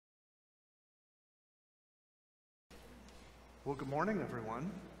Well, good morning,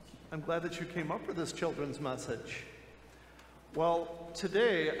 everyone. I'm glad that you came up for this children's message. Well,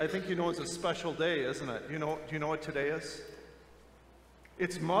 today, I think you know, is a special day, isn't it? Do you know what today is?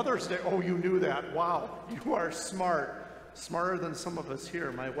 It's Mother's Day. Oh, you knew that. Wow, you are smart. Smarter than some of us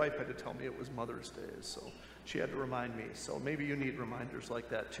here. My wife had to tell me it was Mother's Day, so she had to remind me. So maybe you need reminders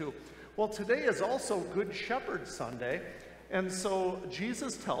like that too. Well, today is also Good Shepherd Sunday. And so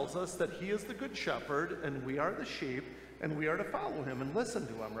Jesus tells us that he is the Good Shepherd and we are the sheep, and we are to follow him and listen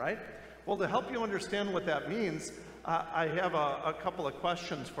to him, right? Well, to help you understand what that means, I have a couple of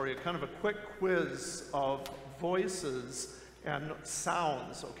questions for you, kind of a quick quiz of voices and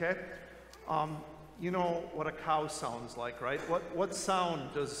sounds, okay? You know what a cow sounds like, right? What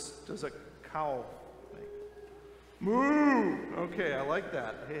sound does a cow make? Moo! Okay, I like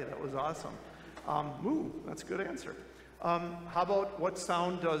that. Hey, that was awesome. Moo, that's a good answer. How about what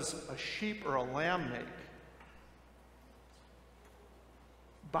sound does a sheep or a lamb make?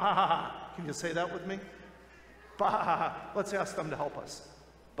 Bah! Can you say that with me? Bah! Let's ask them to help us.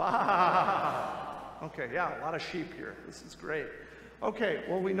 Bah! Okay, yeah, a lot of sheep here. This is great. Okay,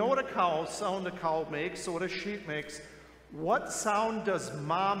 well, we know what sound a cow makes, so what a sheep makes. What sound does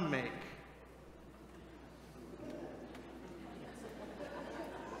mom make?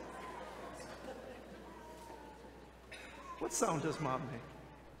 What sound does mom make?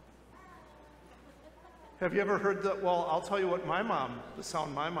 Have you ever heard that? Well, I'll tell you what the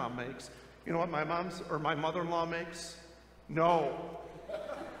sound my mom makes. You know what my mother-in-law makes? No.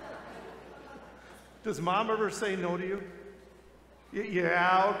 Does mom ever say no to you?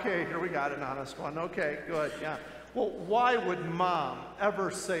 Yeah, okay, here we got an honest one. Okay, good, yeah. Well, why would mom ever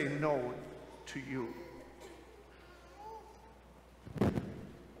say no to you?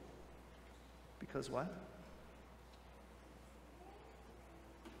 Because what?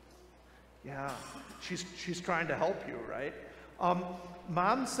 Yeah, she's trying to help you, right?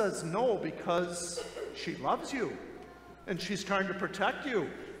 Mom says no because she loves you and she's trying to protect you.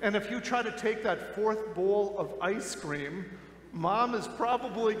 And if you try to take that fourth bowl of ice cream, mom is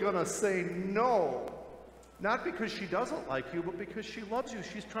probably gonna say no. Not because she doesn't like you, but because she loves you.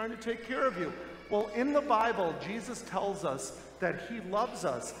 She's trying to take care of you. Well, in the Bible, Jesus tells us that he loves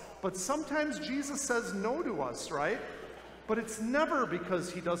us, but sometimes Jesus says no to us, right? But it's never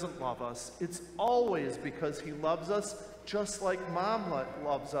because he doesn't love us. It's always because he loves us, just like mom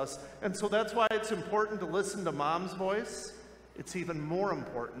loves us. And so that's why it's important to listen to mom's voice. It's even more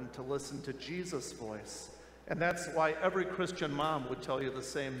important to listen to Jesus' voice. And that's why every Christian mom would tell you the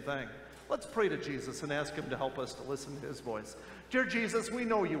same thing. Let's pray to Jesus and ask him to help us to listen to his voice. Dear Jesus, we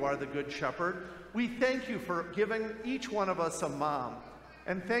know you are the Good Shepherd. We thank you for giving each one of us a mom.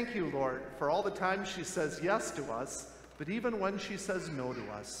 And thank you, Lord, for all the times she says yes to us, but even when she says no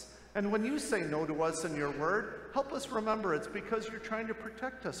to us. And when you say no to us in your word, help us remember it's because you're trying to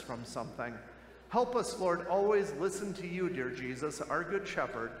protect us from something. Help us, Lord, always listen to you, dear Jesus, our Good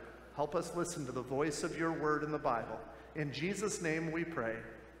Shepherd. Help us listen to the voice of your word in the Bible. In Jesus' name we pray.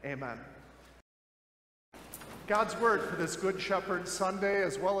 Amen. God's word for this Good Shepherd Sunday,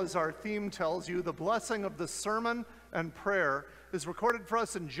 as well as our theme tells you, the blessing of the sermon and prayer is recorded for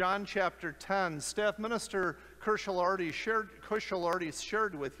us in John chapter 10. Staff Minister Kushal already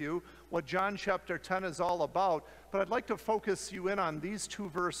shared with you what John chapter 10 is all about, but I'd like to focus you in on these two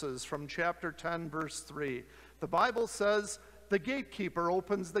verses from chapter 10, verse 3. The Bible says, "The gatekeeper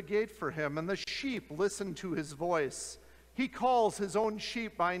opens the gate for him, and the sheep listen to his voice. He calls his own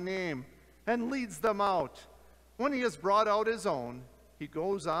sheep by name and leads them out. When he has brought out his own, he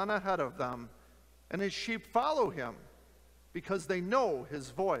goes on ahead of them, and his sheep follow him because they know his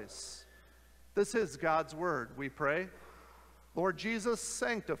voice." This is God's word, we pray. Lord Jesus,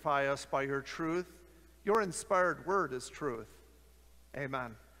 sanctify us by your truth. Your inspired word is truth.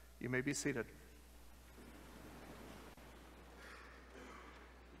 Amen. You may be seated.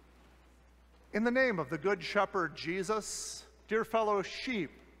 In the name of the Good Shepherd Jesus, dear fellow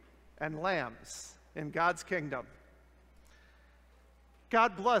sheep and lambs in God's kingdom,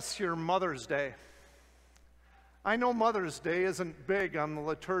 God bless your Mother's Day. I know Mother's Day isn't big on the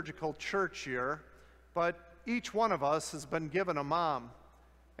liturgical church year, but each one of us has been given a mom.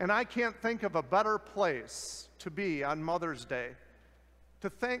 And I can't think of a better place to be on Mother's Day, to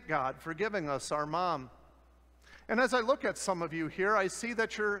thank God for giving us our mom. And as I look at some of you here, I see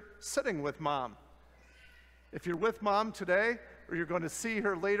that you're sitting with mom. If you're with mom today, or you're going to see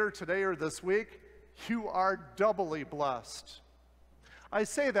her later today or this week, you are doubly blessed. I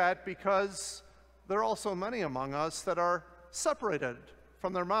say that because there are also many among us that are separated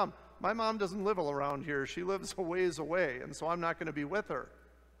from their mom. My mom doesn't live around here. She lives a ways away, and so I'm not going to be with her.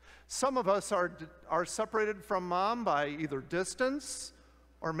 Some of us are separated from mom by either distance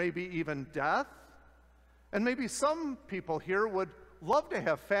or maybe even death. And maybe some people here would love to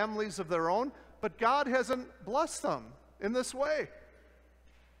have families of their own, but God hasn't blessed them in this way.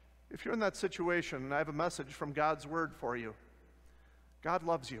 If you're in that situation, I have a message from God's word for you. God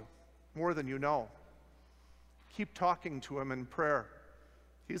loves you more than you know. Keep talking to him in prayer.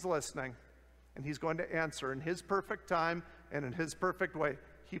 He's listening, and he's going to answer in his perfect time and in his perfect way.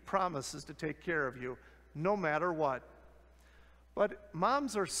 He promises to take care of you no matter what. But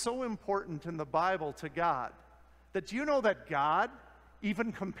moms are so important in the Bible to God that do you know that God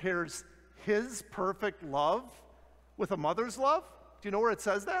even compares his perfect love with a mother's love? Do you know where it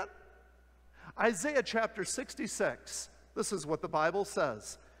says that? Isaiah chapter 66. This is what the Bible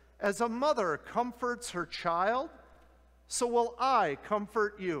says. As a mother comforts her child, so will I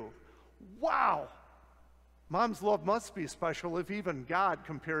comfort you. Wow! Mom's love must be special if even God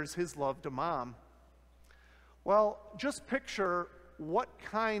compares his love to mom. Well, just picture what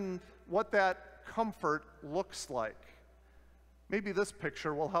that comfort looks like. Maybe this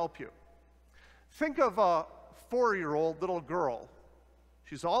picture will help you. Think of a 4-year-old little girl.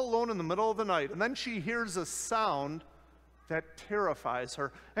 She's all alone in the middle of the night, and then she hears a sound that terrifies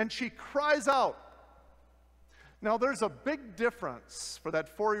her, and she cries out. Now, there's a big difference for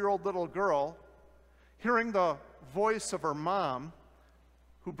that 4-year-old little girl hearing the voice of her mom,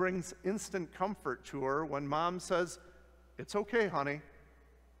 who brings instant comfort to her when mom says, "It's okay, honey.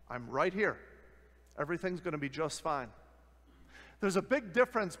 I'm right here. Everything's going to be just fine." There's a big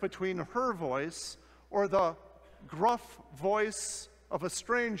difference between her voice or the gruff voice of a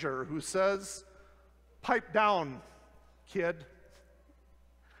stranger who says, "Pipe down, kid."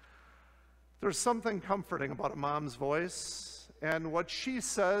 There's something comforting about a mom's voice, and what she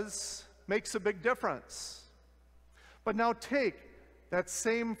says makes a big difference. But now take that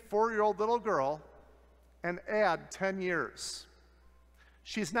same 4-year-old little girl and add 10 years.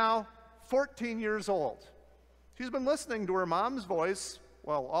 She's now 14 years old. She's been listening to her mom's voice,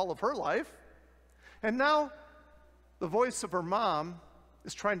 well, all of her life, and now the voice of her mom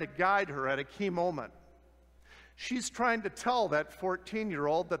is trying to guide her at a key moment. She's trying to tell that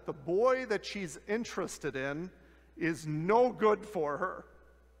 14-year-old that the boy that she's interested in is no good for her.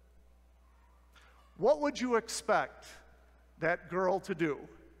 What would you expect that girl to do?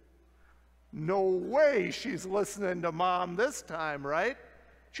 No way she's listening to mom this time, right?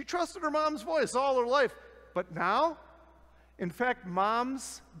 She trusted her mom's voice all her life. But now, in fact,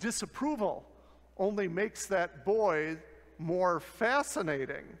 mom's disapproval only makes that boy more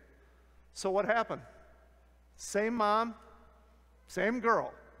fascinating. So what happened? Same mom, same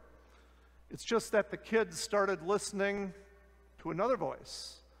girl. It's just that the kids started listening to another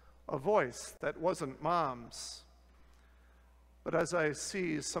voice, a voice that wasn't mom's. But as I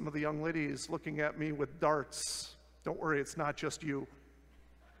see some of the young ladies looking at me with darts, don't worry, it's not just you.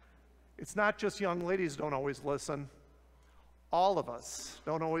 It's not just young ladies don't always listen. All of us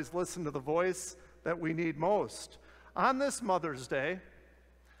don't always listen to the voice that we need most. On this Mother's Day,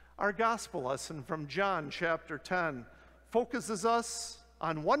 our gospel lesson from John chapter 10 focuses us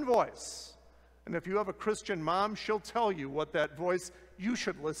on one voice. And if you have a Christian mom, she'll tell you what that voice you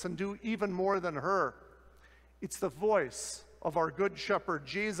should listen to even more than her. It's the voice of our Good Shepherd,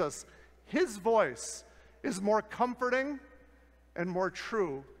 Jesus. His voice is more comforting and more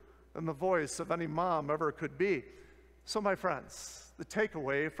true than the voice of any mom ever could be. So, my friends, the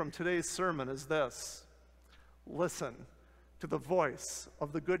takeaway from today's sermon is this: listen to the voice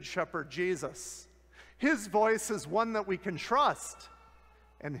of the Good Shepherd, Jesus. His voice is one that we can trust,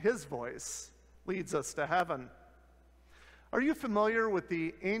 and his voice leads us to heaven. Are you familiar with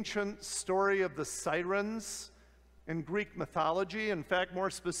the ancient story of the sirens in Greek mythology? In fact, more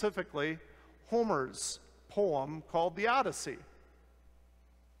specifically, Homer's poem called the Odyssey.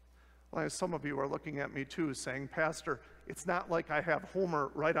 Well, some of you are looking at me too, saying, "Pastor, it's not like I have Homer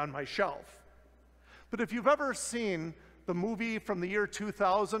right on my shelf." But if you've ever seen the movie from the year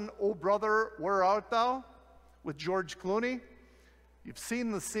 2000, "Oh Brother, Where Art Thou?" with George Clooney, you've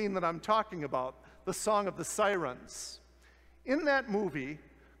seen the scene that I'm talking about, the Song of the Sirens. In that movie,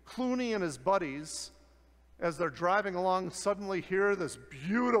 Clooney and his buddies, as they're driving along, suddenly hear this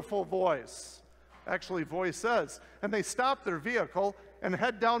beautiful voice, actually voices, and they stop their vehicle and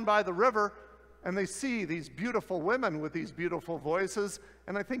head down by the river, and they see these beautiful women with these beautiful voices,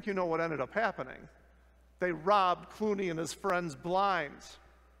 and I think you know what ended up happening. They robbed Clooney and his friends blind.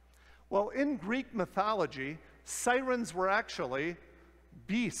 Well, in Greek mythology, sirens were actually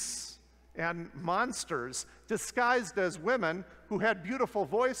beasts and monsters disguised as women who had beautiful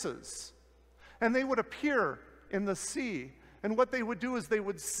voices. And they would appear in the sea And what they would do is they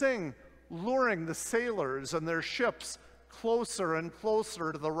would sing, luring the sailors and their ships closer and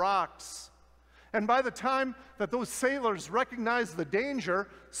closer to the rocks. And by the time that those sailors recognized the danger,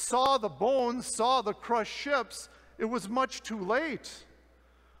 saw the bones, saw the crushed ships, it was much too late.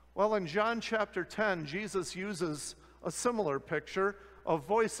 Well, in John chapter 10, Jesus uses a similar picture of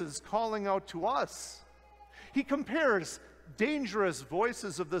voices calling out to us. He compares dangerous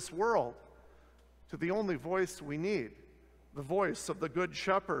voices of this world to the only voice we need, the voice of the Good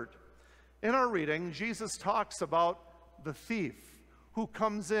Shepherd. In our reading, Jesus talks about the thief who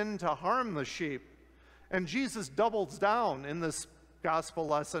comes in to harm the sheep. And Jesus doubles down in this gospel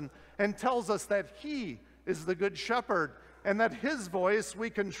lesson and tells us that he is the Good Shepherd and that his voice we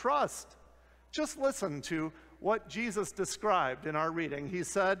can trust. Just listen to what Jesus described in our reading. He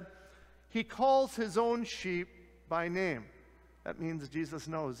said, he calls his own sheep by name. That means Jesus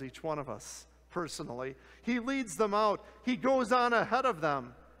knows each one of us personally. He leads them out. He goes on ahead of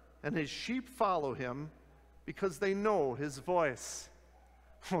them, and his sheep follow him because they know his voice.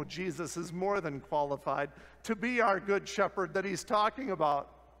 Oh, Jesus is more than qualified to be our Good Shepherd that he's talking about.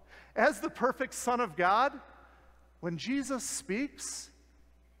 As the perfect Son of God, when Jesus speaks,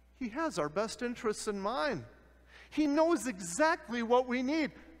 he has our best interests in mind. He knows exactly what we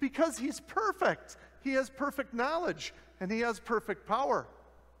need because he's perfect. He has perfect knowledge and he has perfect power.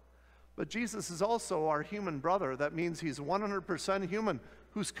 But Jesus is also our human brother. That means he's 100% human,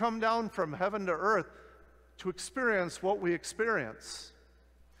 who's come down from heaven to earth to experience what we experience.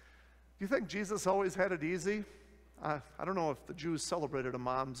 Do you think Jesus always had it easy? I don't know if the Jews celebrated a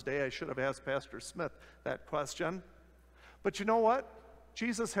Mom's Day. I should have asked Pastor Smith that question. But you know what?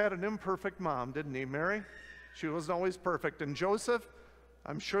 Jesus had an imperfect mom, didn't he, Mary? She wasn't always perfect. And Joseph,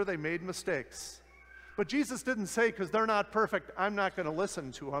 I'm sure they made mistakes. But Jesus didn't say, because they're not perfect, I'm not going to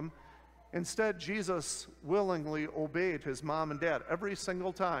listen to them. Instead, Jesus willingly obeyed his mom and dad every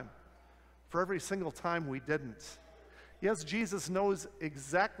single time. For every single time we didn't. Yes, Jesus knows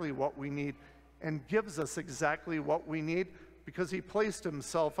exactly what we need and gives us exactly what we need because he placed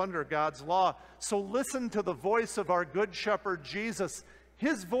himself under God's law. So listen to the voice of our Good Shepherd, Jesus.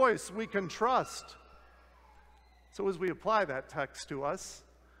 His voice we can trust. So as we apply that text to us,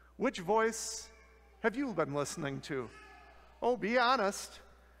 which voice have you been listening to? Oh, be honest.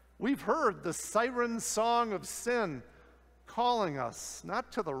 We've heard the siren song of sin calling us,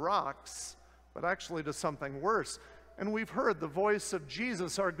 not to the rocks, but actually to something worse. And we've heard the voice of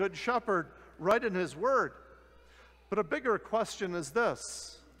Jesus, our Good Shepherd, right in his word. But a bigger question is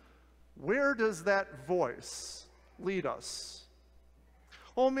this: where does that voice lead us?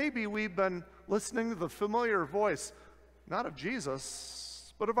 Oh, maybe we've been listening to the familiar voice, not of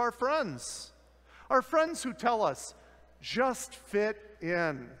Jesus, but of our friends. Our friends who tell us, just fit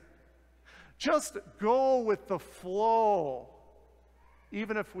in. Just go with the flow.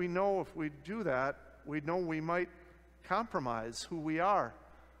 Even if we know if we do that, we know we might compromise who we are.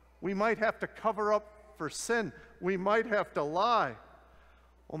 We might have to cover up for sin. We might have to lie.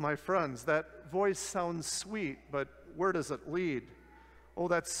 Oh, my friends, that voice sounds sweet, but where does it lead? Oh,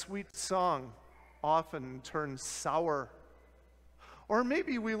 that sweet song often turns sour. Or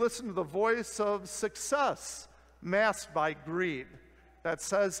maybe we listen to the voice of success, masked by greed, that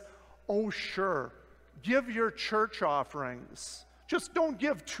says, oh, sure, give your church offerings. Just don't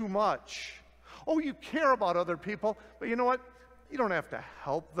give too much. Oh, you care about other people, but you know what? You don't have to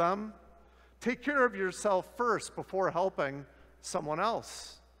help them. Take care of yourself first before helping someone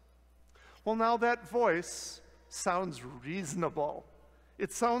else. Well, now that voice sounds reasonable.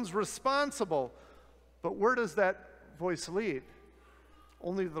 It sounds responsible. But where does that voice lead?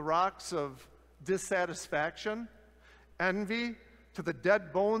 Only the rocks of dissatisfaction, envy, to the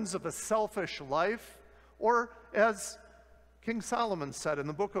dead bones of a selfish life? Or, as King Solomon said in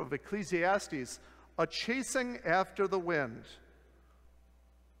the book of Ecclesiastes, a chasing after the wind.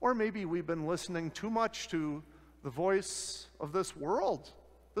 Or maybe we've been listening too much to the voice of this world's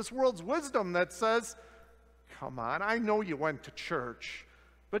wisdom that says, come on, I know you went to church,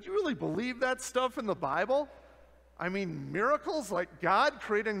 but you really believe that stuff in the Bible? I mean, miracles like God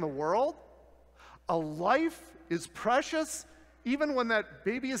creating the world? A life is precious even when that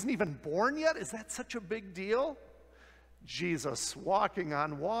baby isn't even born yet? Is that such a big deal? Jesus walking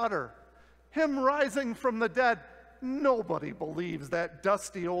on water, him rising from the dead. Nobody believes that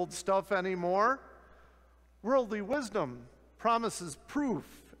dusty old stuff anymore. Worldly wisdom promises proof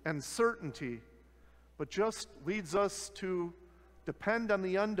and certainty, but just leads us to depend on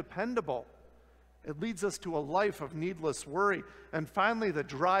the undependable. It leads us to a life of needless worry, and finally the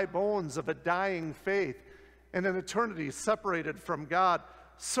dry bones of a dying faith and an eternity separated from God.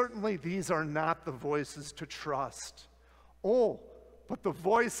 Certainly these are not the voices to trust. Oh, but the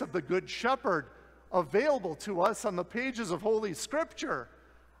voice of the Good Shepherd available to us on the pages of Holy Scripture.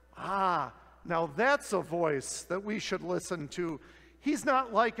 Ah, now that's a voice that we should listen to. He's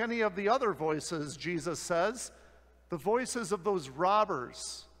not like any of the other voices, Jesus says, the voices of those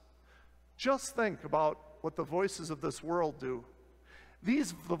robbers. Just think about what the voices of this world do.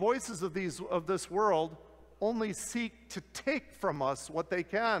 The voices of this world only seek to take from us what they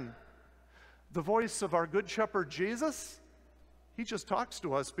can. The voice of our Good Shepherd Jesus, he just talks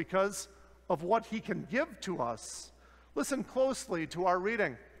to us because of what he can give to us. Listen closely to our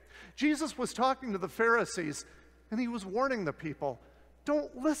reading. Jesus was talking to the Pharisees, and he was warning the people,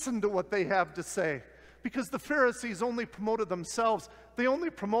 don't listen to what they have to say, because the Pharisees only promoted themselves. They only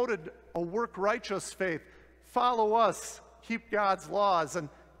promoted a work-righteous faith. Follow us, keep God's laws, and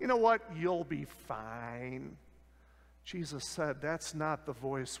you know what? You'll be fine. Jesus said that's not the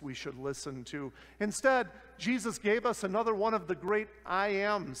voice we should listen to. Instead, Jesus gave us another one of the great I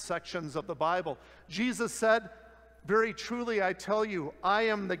am sections of the Bible. Jesus said, very truly I tell you, I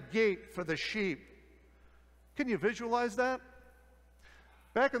am the gate for the sheep. Can you visualize that?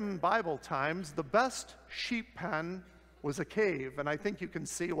 Back in Bible times, the best sheep pen was a cave, and I think you can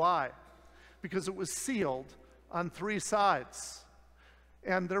see why. Because it was sealed on 3 sides.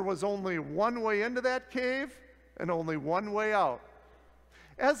 And there was only one way into that cave and only one way out.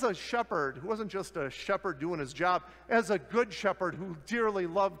 As a shepherd, who wasn't just a shepherd doing his job, as a good shepherd who dearly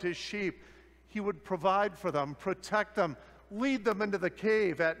loved his sheep, he would provide for them, protect them, lead them into the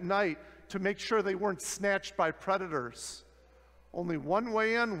cave at night to make sure they weren't snatched by predators. Only one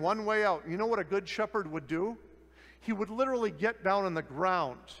way in, one way out. You know what a good shepherd would do? He would literally get down on the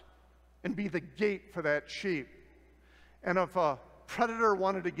ground and be the gate for that sheep. And if a predator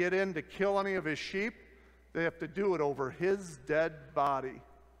wanted to get in to kill any of his sheep, they have to do it over his dead body.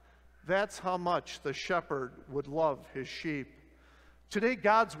 That's how much the shepherd would love his sheep. Today,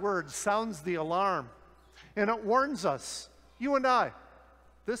 God's word sounds the alarm, and it warns us, you and I,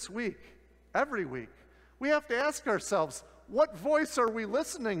 this week, every week. We have to ask ourselves, what voice are we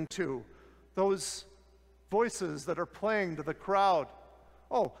listening to? Those voices that are playing to the crowd.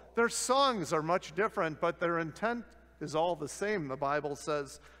 Oh, their songs are much different, but their intent is all the same, the Bible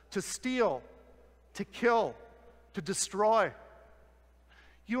says. To steal, to kill, to destroy.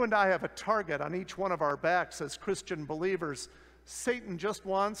 You and I have a target on each one of our backs as Christian believers. Satan just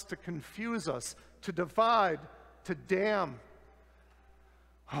wants to confuse us, to divide, to damn.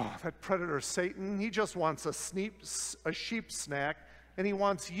 Oh, that predator Satan, he just wants a sheep snack, and he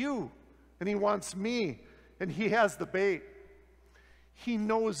wants you, and he wants me, and he has the bait. He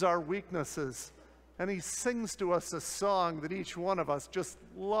knows our weaknesses, and he sings to us a song that each one of us just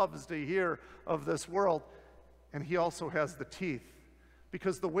loves to hear of this world, and he also has the teeth,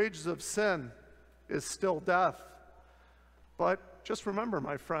 because the wages of sin is still death. But just remember,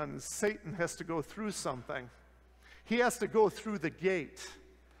 my friends, Satan has to go through something. He has to go through the gate.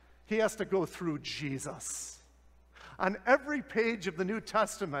 He has to go through Jesus. On every page of the New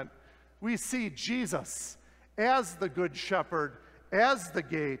Testament, we see Jesus as the Good Shepherd, as the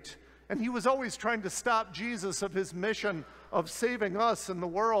gate. And he was always trying to stop Jesus of his mission of saving us and the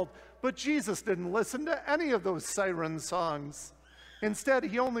world. But Jesus didn't listen to any of those siren songs. Instead,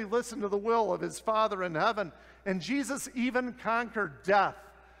 he only listened to the will of his Father in heaven. And Jesus even conquered death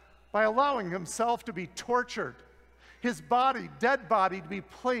by allowing himself to be tortured, his body, dead body, to be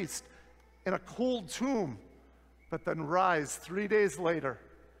placed in a cold tomb, but then rise 3 days later.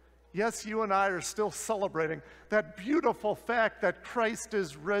 Yes, you and I are still celebrating that beautiful fact that Christ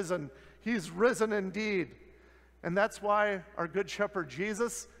is risen. He's risen indeed. And that's why our Good Shepherd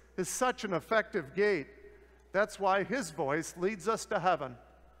Jesus is such an effective gate. That's why his voice leads us to heaven.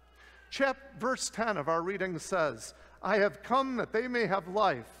 Verse 10 of our reading says, I have come that they may have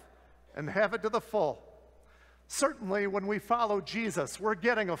life and have it to the full. Certainly, when we follow Jesus, we're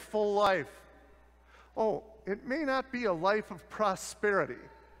getting a full life. Oh, it may not be a life of prosperity.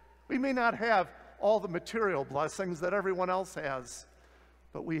 We may not have all the material blessings that everyone else has,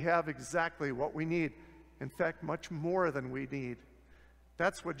 but we have exactly what we need. In fact, much more than we need.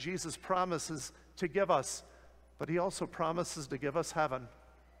 That's what Jesus promises to give us, but he also promises to give us heaven.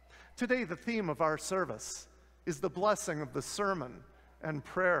 Today, the theme of our service is the blessing of the sermon and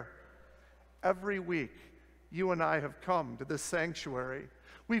prayer. Every week, you and I have come to this sanctuary.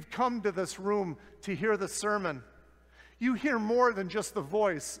 We've come to this room to hear the sermon. You hear more than just the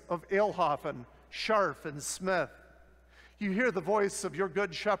voice of Aelhoffen, Scharf, and Smith. You hear the voice of your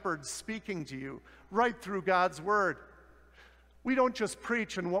Good Shepherd speaking to you right through God's Word. We don't just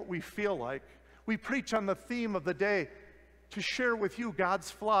preach in what we feel like. We preach on the theme of the day to share with you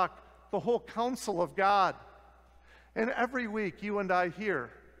God's flock, the whole counsel of God. And every week you and I hear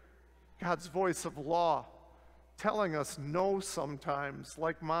God's voice of law telling us no sometimes,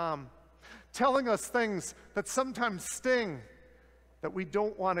 like Mom, telling us things that sometimes sting, that we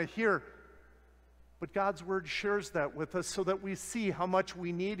don't want to hear. But God's word shares that with us so that we see how much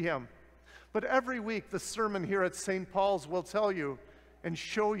we need him. But every week the sermon here at St. Paul's will tell you and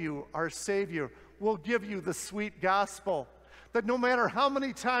show you our Savior, will give you the sweet gospel, that no matter how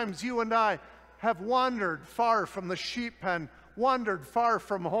many times you and I have wandered far from the sheep pen, wandered far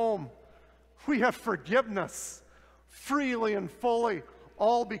from home, we have forgiveness freely and fully,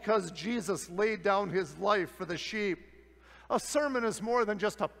 all because Jesus laid down his life for the sheep. A sermon is more than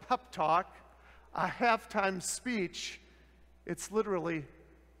just a pep talk, a halftime speech. It's literally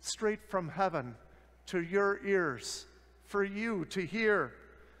straight from heaven to your ears for you to hear,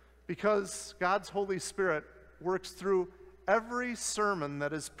 because God's Holy Spirit works through every sermon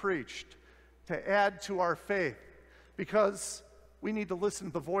that is preached to add to our faith, because we need to listen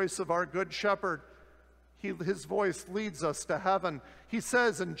to the voice of our Good Shepherd. His voice leads us to heaven. He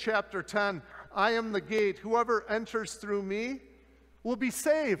says in chapter 10, I am the gate. Whoever enters through me will be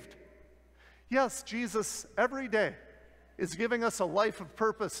saved. Yes, Jesus every day is giving us a life of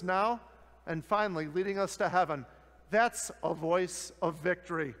purpose now and finally leading us to heaven. That's a voice of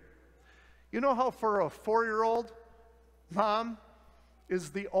victory. You know how for a 4-year-old, Mom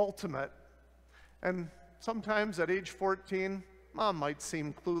is the ultimate. And sometimes at age 14, Mom might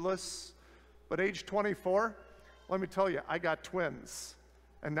seem clueless. But age 24, let me tell you, I got twins.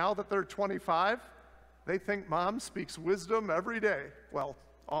 And now that they're 25, they think Mom speaks wisdom every day. Well,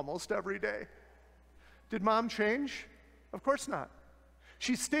 almost every day. Did Mom change? Of course not.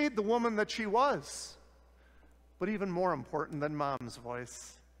 She stayed the woman that she was. But even more important than Mom's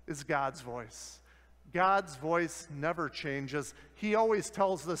voice is God's voice. God's voice never changes. He always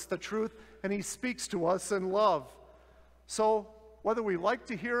tells us the truth, and he speaks to us in love. So, whether we like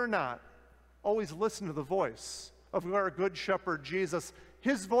to hear or not, always listen to the voice of our Good Shepherd Jesus.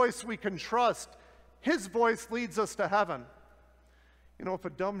 His voice we can trust. His voice leads us to heaven. You know, if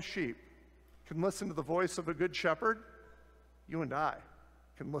a dumb sheep can listen to the voice of a Good Shepherd, you and I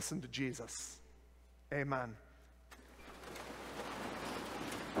can listen to Jesus. Amen.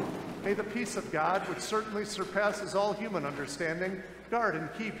 May the peace of God, which certainly surpasses all human understanding, guard and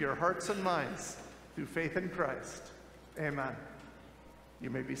keep your hearts and minds through faith in Christ. Amen. You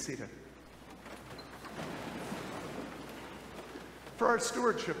may be seated. For our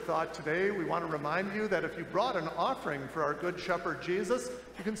stewardship thought today, we want to remind you that if you brought an offering for our Good Shepherd Jesus,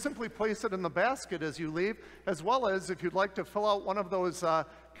 you can simply place it in the basket as you leave, as well as if you'd like to fill out one of those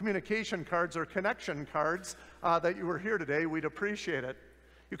communication cards or connection cards that you were here today, we'd appreciate it.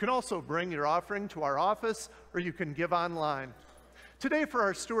 You can also bring your offering to our office, or you can give online. Today for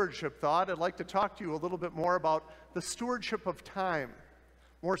our stewardship thought, I'd like to talk to you a little bit more about the stewardship of time,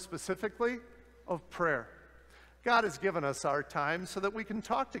 more specifically, of prayer. God has given us our time so that we can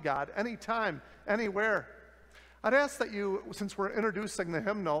talk to God anytime, anywhere. I'd ask that you, since we're introducing the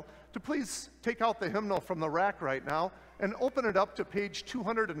hymnal, to please take out the hymnal from the rack right now and open it up to page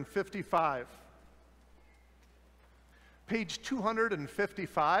 255. Page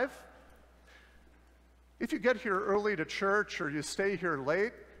 255. If you get here early to church or you stay here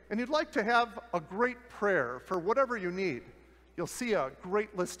late and you'd like to have a great prayer for whatever you need, you'll see a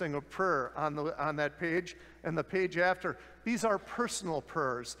great listing of prayer on that page and the page after. These are personal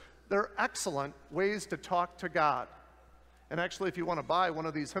prayers. They're excellent ways to talk to God. And actually, if you want to buy one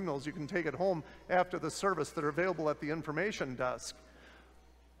of these hymnals, you can take it home after the service. That are available at the information desk.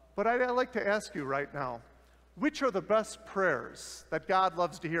 But I'd like to ask you right now, which are the best prayers that God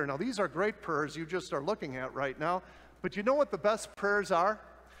loves to hear? Now, these are great prayers you just are looking at right now, but you know what the best prayers are?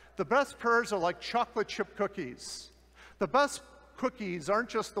 The best prayers are like chocolate chip cookies. The best cookies aren't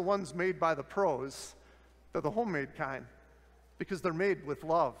just the ones made by the pros, they're the homemade kind, because they're made with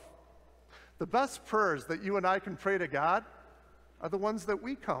love. The best prayers that you and I can pray to God are the ones that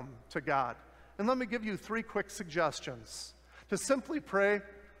we come to God. And let me give you 3 quick suggestions. To simply pray,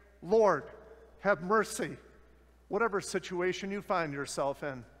 Lord, have mercy, whatever situation you find yourself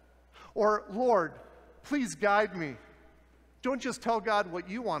in. Or, Lord, please guide me. Don't just tell God what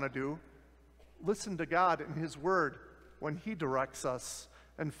you want to do. Listen to God in his word when he directs us.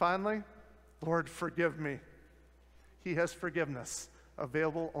 And finally, Lord, forgive me. He has forgiveness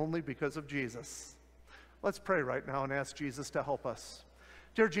available only because of Jesus. Let's pray right now and ask Jesus to help us.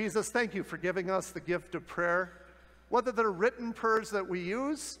 Dear Jesus, thank you for giving us the gift of prayer, whether they're written prayers that we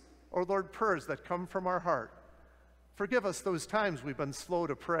use or, Lord, prayers that come from our heart. Forgive us those times we've been slow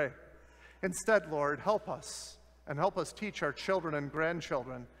to pray. Instead, Lord, help us and help us teach our children and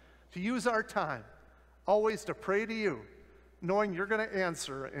grandchildren to use our time, always to pray to you, knowing you're going to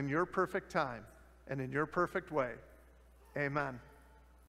answer in your perfect time and in your perfect way. Amen.